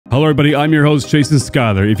Hello everybody, I'm your host Jason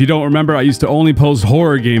Skyler. If you don't remember, I used to only post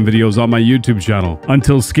horror game videos on my YouTube channel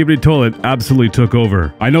until Skibidi Toilet absolutely took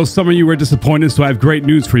over. I know some of you were disappointed, so I have great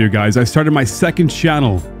news for you guys. I started my second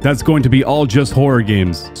channel that's going to be all just horror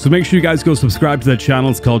games. So make sure you guys go subscribe to that channel.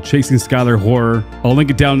 It's called Chasing Skyler Horror. I'll link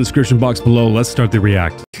it down in the description box below. Let's start the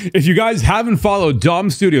react. If you guys haven't followed Dom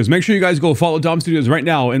Studios, make sure you guys go follow Dom Studios right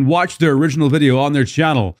now and watch their original video on their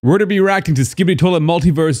channel. We're to be reacting to Skibidi Toilet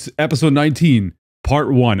Multiverse episode 19.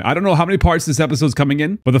 Part 1. I don't know how many parts this episode's coming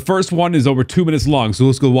in, but the first one is over 2 minutes long, so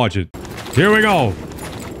let's go watch it. Here we go.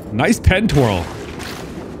 Nice pen twirl.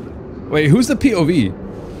 Wait, who's the POV?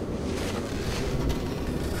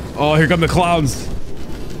 Oh, here come the clowns.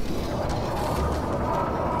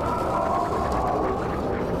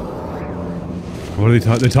 What are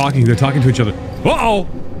they talking? They're talking to each other. Uh-oh!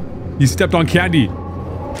 He stepped on candy.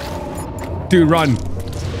 Dude, run.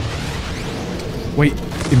 Wait.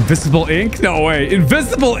 Invisible ink? No way.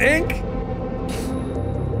 Invisible ink?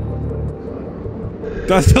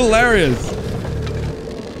 That's hilarious.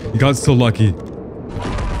 You got so lucky.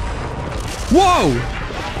 Whoa!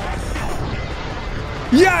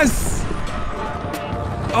 Yes!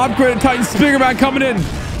 Upgraded Titan Speaker Man coming in.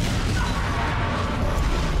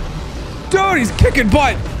 Dude, he's kicking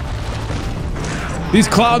butt. These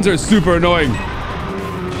clowns are super annoying.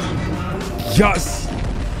 Yes!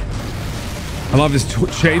 I love this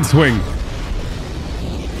chain swing.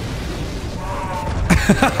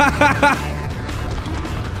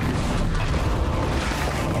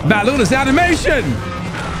 Man, look at this animation!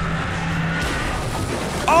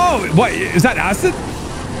 Oh, what? Is that acid?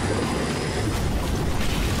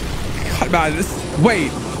 God, man, this... Wait,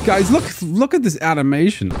 guys, look at this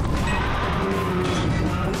animation.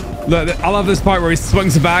 Look, I love this part where he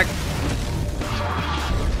swings it back.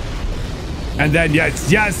 And then,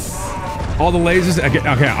 yes! All the lasers.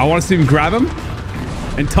 Okay, I want to see him grab him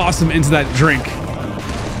and toss him into that drink.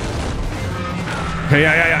 Okay,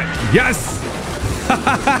 yeah. Yes!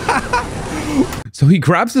 So he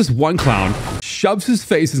grabs this one clown, shoves his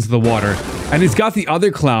face into the water, and he's got the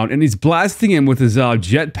other clown, and he's blasting him with his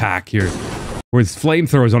jetpack here, where his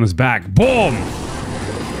flamethrowers on his back. Boom!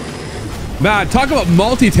 Man, talk about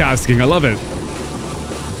multitasking. I love it.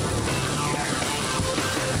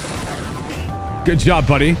 Good job,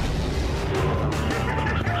 buddy.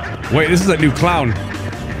 Wait, this is a new clown.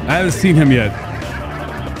 I haven't seen him yet.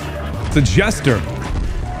 It's a jester.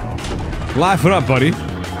 Laugh it up, buddy.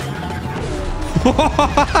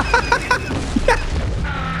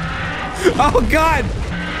 Oh, God.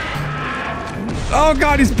 Oh,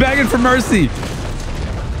 God, he's begging for mercy.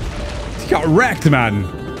 He got wrecked, man.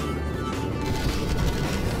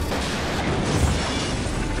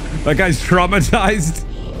 That guy's traumatized.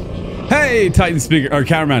 Hey, Titan Speaker, or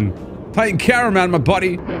Cameraman. Titan Cameraman, my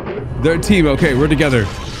buddy. They're a team. Okay, we're together.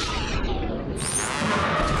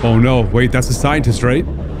 Oh no, wait, that's a scientist, right?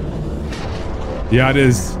 Yeah, it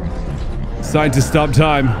is. Scientist, stop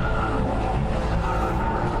time.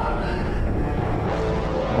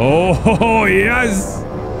 Oh, yes!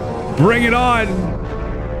 Bring it on!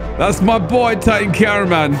 That's my boy, Titan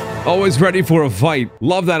Cameraman. Always ready for a fight.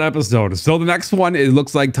 Love that episode. So the next one, it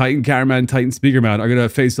looks like Titan Cameraman, Titan Speaker Man are going to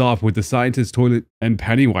face off with the Scientist, Toilet, and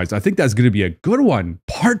Pennywise. I think that's going to be a good one.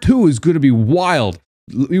 Part 2 is going to be wild.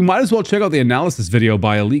 You might as well check out the analysis video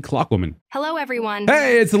by Elite Clockwoman. Hello, everyone.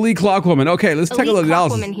 Hey, it's Elite Clockwoman. Okay, let's check out the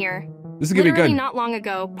analysis. Elite Clockwoman here. This is going to be good. Not long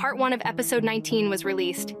ago, part 1 of episode 19 was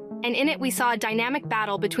released. And in it, we saw a dynamic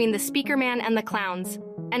battle between the Speaker Man and the clowns.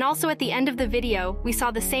 And also at the end of the video, we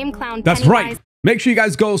saw the same clown. That's right. Make sure you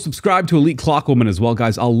guys go subscribe to Elite Clockwoman as well,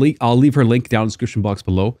 guys. I'll leave her link down in the description box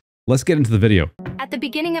below. Let's get into the video. At the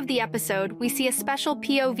beginning of the episode, we see a special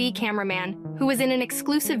POV cameraman who was in an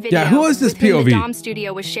exclusive video. Yeah, who is this POV? The Dom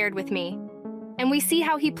Studio was shared with me. And we see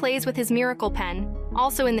how he plays with his miracle pen.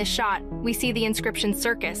 Also in this shot, we see the inscription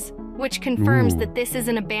circus, which confirms that this is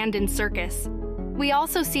an abandoned circus. We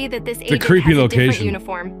also see that this agent has a different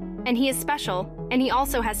uniform, and he is special, and he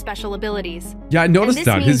also has special abilities. Yeah, I noticed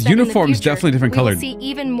that. His uniform is definitely different colored. We will see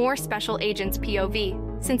even more special agents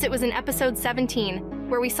POV, since it was in episode 17,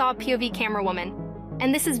 where we saw a POV camera woman.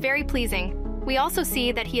 And this is very pleasing. We also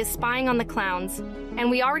see that he is spying on the clowns,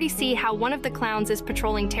 and we already see how one of the clowns is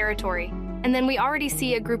patrolling territory. And then we already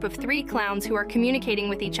see a group of 3 clowns who are communicating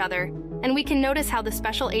with each other, and we can notice how the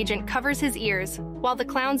special agent covers his ears while the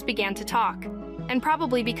clowns began to talk. And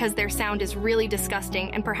probably because their sound is really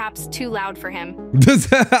disgusting and perhaps too loud for him.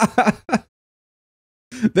 The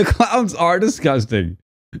clowns are disgusting.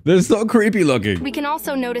 They're so creepy looking. We can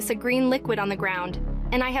also notice a green liquid on the ground,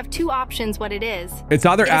 and I have two options what it is. It's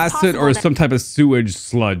either acid or some type of sewage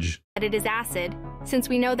sludge. That it is acid, since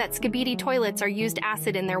we know that skibidi toilets are used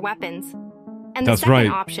acid in their weapons. And the That's second right.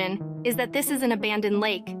 option is that this is an abandoned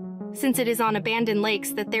lake, since it is on abandoned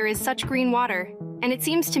lakes that there is such green water. And it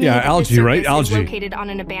seems to me that algae, this right? surface is Algae. located on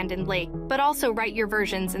an abandoned lake. But also write your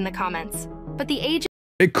versions in the comments. But the agent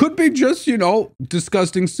It could be just, you know,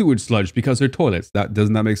 disgusting sewage sludge because they're toilets.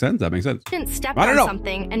 Doesn't that make sense? That makes sense. stepped on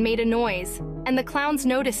something and made a noise, and the clowns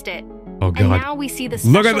noticed it. Oh god. And now we see the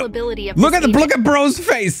special ability of look at bro's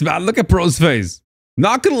face, man. Look at bro's face.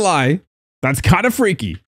 Not gonna lie, that's kind of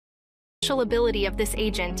freaky. Special ability of this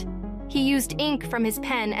agent. He used ink from his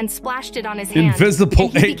pen and splashed it on his hand.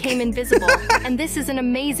 Invisible and he ink. became invisible. And this is an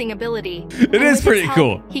amazing ability. It is pretty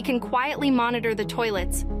cool. He can quietly monitor the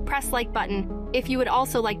toilets. Press like button if you would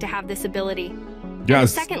also like to have this ability.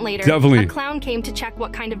 Yes, a second later, definitely. a clown came to check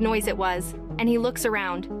what kind of noise it was, and he looks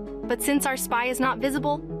around. But since our spy is not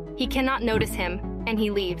visible, he cannot notice him, and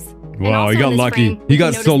he leaves. Wow, he got lucky. He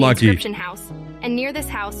got so lucky. Inscription house. And near this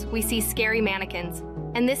house, we see scary mannequins.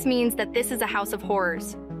 And this means that this is a house of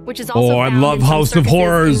horrors, which is also I found love in some House of circuses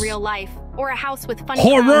Horrors. in real life, or a house with funny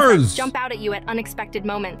Horrors clowns that jump out at you at unexpected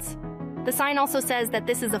moments. The sign also says that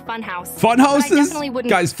this is a fun house. Fun houses?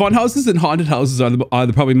 Guys, fun houses and haunted houses are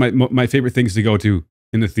probably my favorite things to go to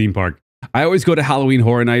in the theme park. I always go to Halloween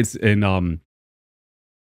Horror Nights in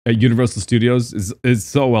at Universal Studios. It's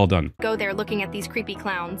so well done. Go there looking at these creepy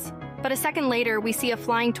clowns. But a second later, we see a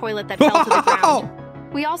flying toilet that fell to the ground.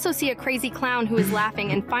 We also see a crazy clown who is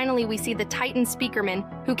laughing, and finally we see the Titan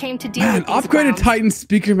Speakerman who came to deal with these upgraded clowns. Titan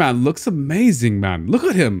Speakerman looks amazing, man. Look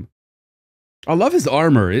at him. I love his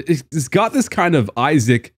armor. It's got this kind of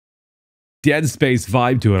Isaac Dead Space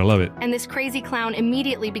vibe to it. I love it. And this crazy clown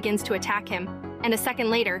immediately begins to attack him. And a second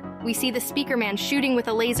later, we see the Speakerman shooting with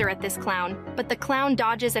a laser at this clown, but the clown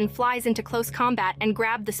dodges and flies into close combat and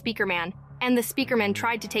grabbed the Speakerman. And the Speakerman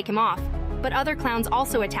tried to take him off, but other clowns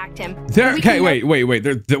also attacked him. Okay, wait.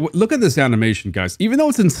 Look at this animation, guys. Even though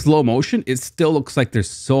it's in slow motion, it still looks like there's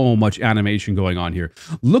so much animation going on here.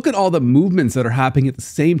 Look at all the movements that are happening at the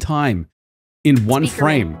same time in one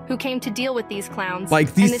frame. Who came to deal with these clowns.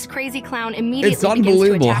 Like these, and this crazy clown immediately it's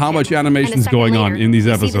unbelievable how much animation is going on in these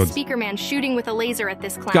episodes. See the Speakerman shooting with a laser at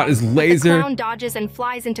this clown. Got his laser. The clown dodges and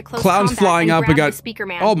flies into close Clowns combat flying and up. We got the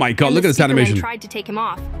Speakerman. Oh my god! And Look at this animation. Tried to take him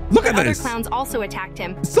off. Look at Other this. Clowns also attacked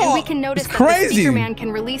him. So, and we can notice it's that crazy. the Speakerman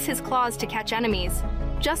can release his claws to catch enemies,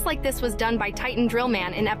 just like this was done by Titan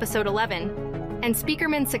Drillman in episode 11. And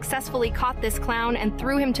Speakerman successfully caught this clown and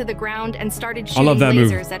threw him to the ground and started shooting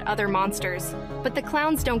lasers at other monsters. But the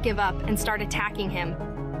clowns don't give up and start attacking him.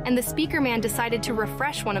 And the Speakerman decided to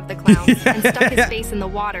refresh one of the clowns and stuck his face in the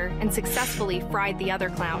water and successfully fried the other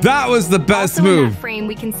clown. That was the best also move. In that frame,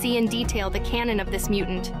 we can see in detail the cannon of this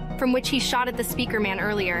mutant, from which he shot at the Speakerman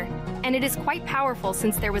earlier. And it is quite powerful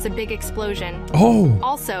since there was a big explosion. Oh.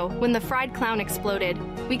 Also, when the fried clown exploded,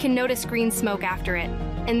 we can notice green smoke after it.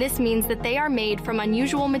 And this means that they are made from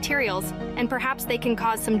unusual materials, and perhaps they can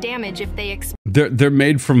cause some damage if they They're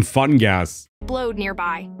made from fun gas. explode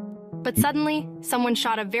nearby. But suddenly, someone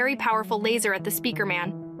shot a very powerful laser at the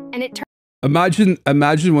Speakerman, and it Imagine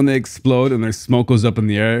when they explode and their smoke goes up in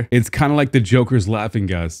the air. It's kind of like the Joker's laughing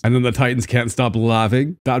gas, and then the Titans can't stop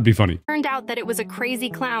laughing. That'd be funny. turned out that it was a crazy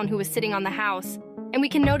clown who was sitting on the house. And we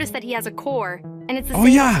can notice that he has a core, and it's the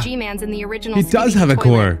same as G-Man's in the original He does Skibidi have a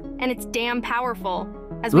toilet, core. and it's damn powerful,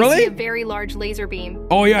 as we see a very large laser beam.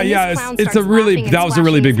 Oh yeah, And yeah, this clown it's a starts really, laughing and that was a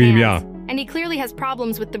really splashing big his beam, yeah. hands. And he clearly has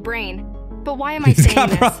problems with the brain. But why am I saying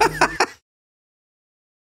this?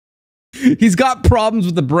 He's got problems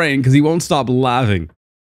with the brain because he won't stop laughing.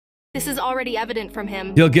 This is already evident from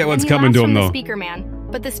him. He'll get what's coming to him, though. The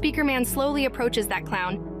Speakerman, but the Speakerman slowly approaches that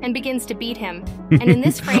clown and begins to beat him. And in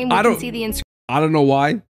this frame, we can see the I don't know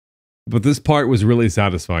why, but this part was really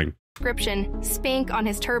satisfying. inscription, "Spank" on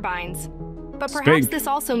his turbines. But perhaps this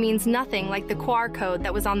also means nothing like the QR code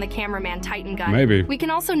that was on the cameraman Titan gun. Maybe. We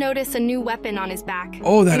can also notice a new weapon on his back.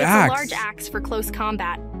 Oh, that and it's axe. a large axe for close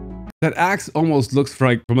combat. That axe almost looks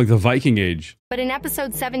from like the Viking age. But in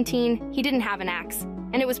episode 17, he didn't have an axe,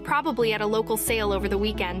 and it was probably at a local sale over the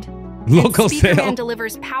weekend. Local Speakerman sale.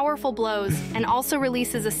 delivers powerful blows and also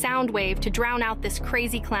releases a sound wave to drown out this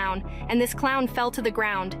crazy clown, and this clown fell to the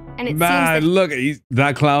ground. And it seems that look,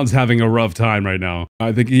 that clown's having a rough time right now.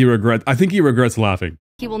 I think he regrets laughing.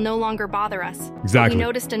 he will no longer bother us. Exactly. But we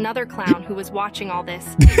noticed another clown who was watching all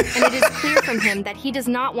this, and it is clear from him that he does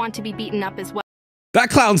not want to be beaten up as well. That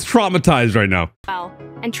clown's traumatized right now.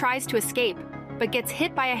 And tries to escape, but gets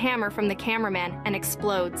hit by a hammer from the cameraman and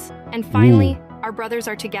explodes. And finally, our brothers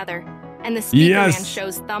are together. and the Speaker Man Yes.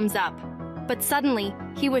 shows thumbs up. But suddenly,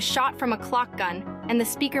 he was shot from a clock gun, and the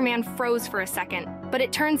Speaker Man froze for a second. But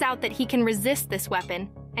it turns out that he can resist this weapon,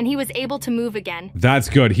 and he was able to move again. That's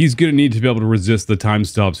good. He's gonna need to be able to resist the time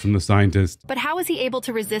stops from the scientist. But how is he able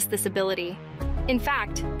to resist this ability? In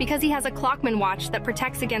fact, because he has a Clockman watch that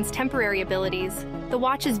protects against temporary abilities, the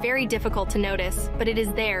watch is very difficult to notice, but it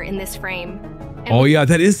is there in this frame. And Oh yeah,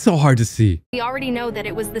 that is so hard to see. we already know that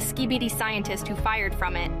it was the skibidi scientist who fired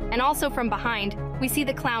from it, and also from behind, we see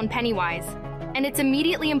the clown Pennywise. And it's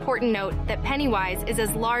immediately important note that Pennywise is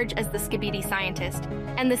as large as the skibidi scientist,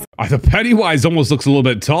 and the The Pennywise almost looks a little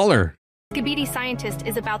bit taller. skibidi scientist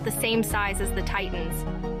is about the same size as the Titans,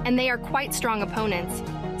 and they are quite strong opponents,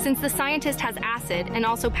 since the scientist has acid and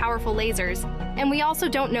also powerful lasers, and we also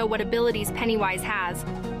don't know what abilities Pennywise has,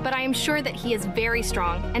 but I am sure that he is very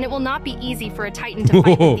strong, and it will not be easy for a Titan to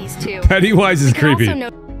fight Whoa, with these two. Pennywise is We can creepy. also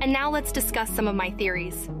note- and now let's discuss some of my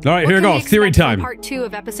theories. All right, here we What can go. Theory expect from time. Part 2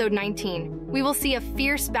 of episode 19. We will see a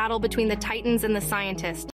fierce battle between the Titans and the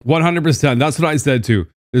scientist. 100%. That's what I said too.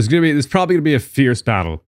 There's probably gonna be a fierce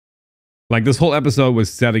battle. Like this whole episode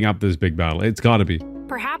was setting up this big battle. It's gotta be.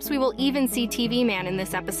 Perhaps we will even see TV Man in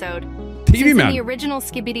this episode. TV Since Man. in the original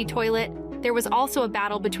Skibidi toilet, there was also a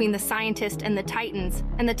battle between the scientist and the Titans,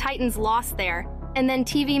 and the Titans lost there. And then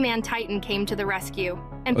TV Man Titan came to the rescue.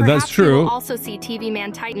 And That's perhaps we true. will also see TV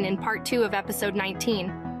Man Titan in part 2 of episode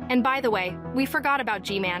 19. And by the way, we forgot about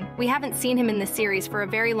G-Man. We haven't seen him in this series for a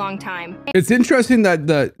very long time. It's interesting that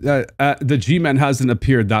the G-Man hasn't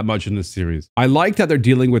appeared that much in this series. I like that they're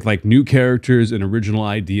dealing with like new characters and original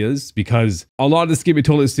ideas because a lot of the Skibidi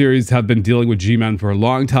Toilet series have been dealing with G-Man for a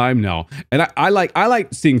long time now, and I like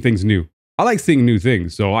seeing things new. I like seeing new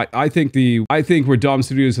things. So I think where Dom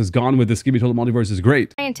Studios has gone with the Skibidi Toilet multiverse is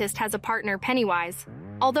great. Scientist has a partner, Pennywise.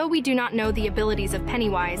 Although we do not know the abilities of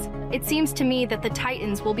Pennywise, it seems to me that the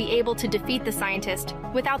Titans will be able to defeat the scientist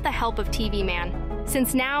without the help of TV Man,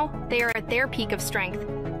 since now they are at their peak of strength.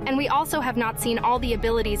 And we also have not seen all the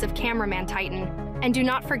abilities of Cameraman Titan. And do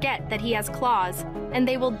not forget that he has claws, and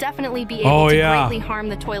they will definitely be able to greatly harm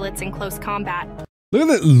the toilets in close combat.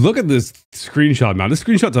 Look at this screenshot, man. This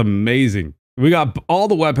screenshot's amazing. We got all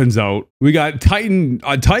the weapons out. We got Titan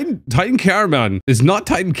Caraman is not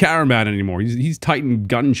Titan Caraman anymore. He's Titan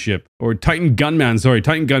Gunship or Titan Gunman. Sorry,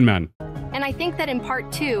 Titan Gunman. And I think that in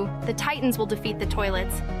part 2, the Titans will defeat the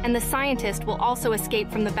toilets, and the scientist will also escape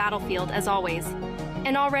from the battlefield as always.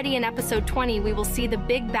 And already in episode 20, we will see the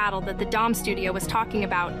big battle that the Dom Studio was talking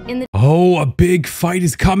about in the A big fight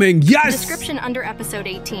is coming. Yes! description under episode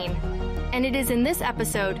 18. And it is in this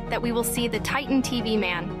episode that we will see the Titan TV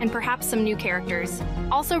Man and perhaps some new characters.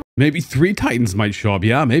 Also, Maybe 3 Titans might show up.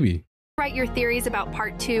 Yeah, maybe. write your theories about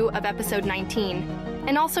part 2 of episode 19.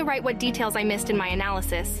 And also write what details I missed in my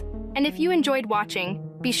analysis. And if you enjoyed watching,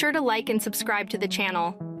 be sure to like and subscribe to the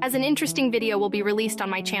channel, as an interesting video will be released on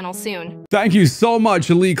my channel soon. Thank you so much,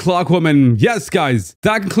 Elite Clockwoman. Yes, guys,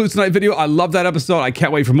 that concludes tonight's video. I love that episode. I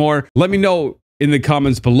can't wait for more. Let me know in the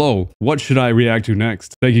comments below, what should I react to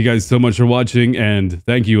next? Thank you guys so much for watching, and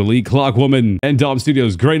thank you, Elite Clockwoman and Dom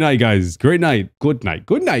Studios. Great night, guys. Great night. Good night.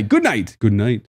 Good night. Good night. Good night.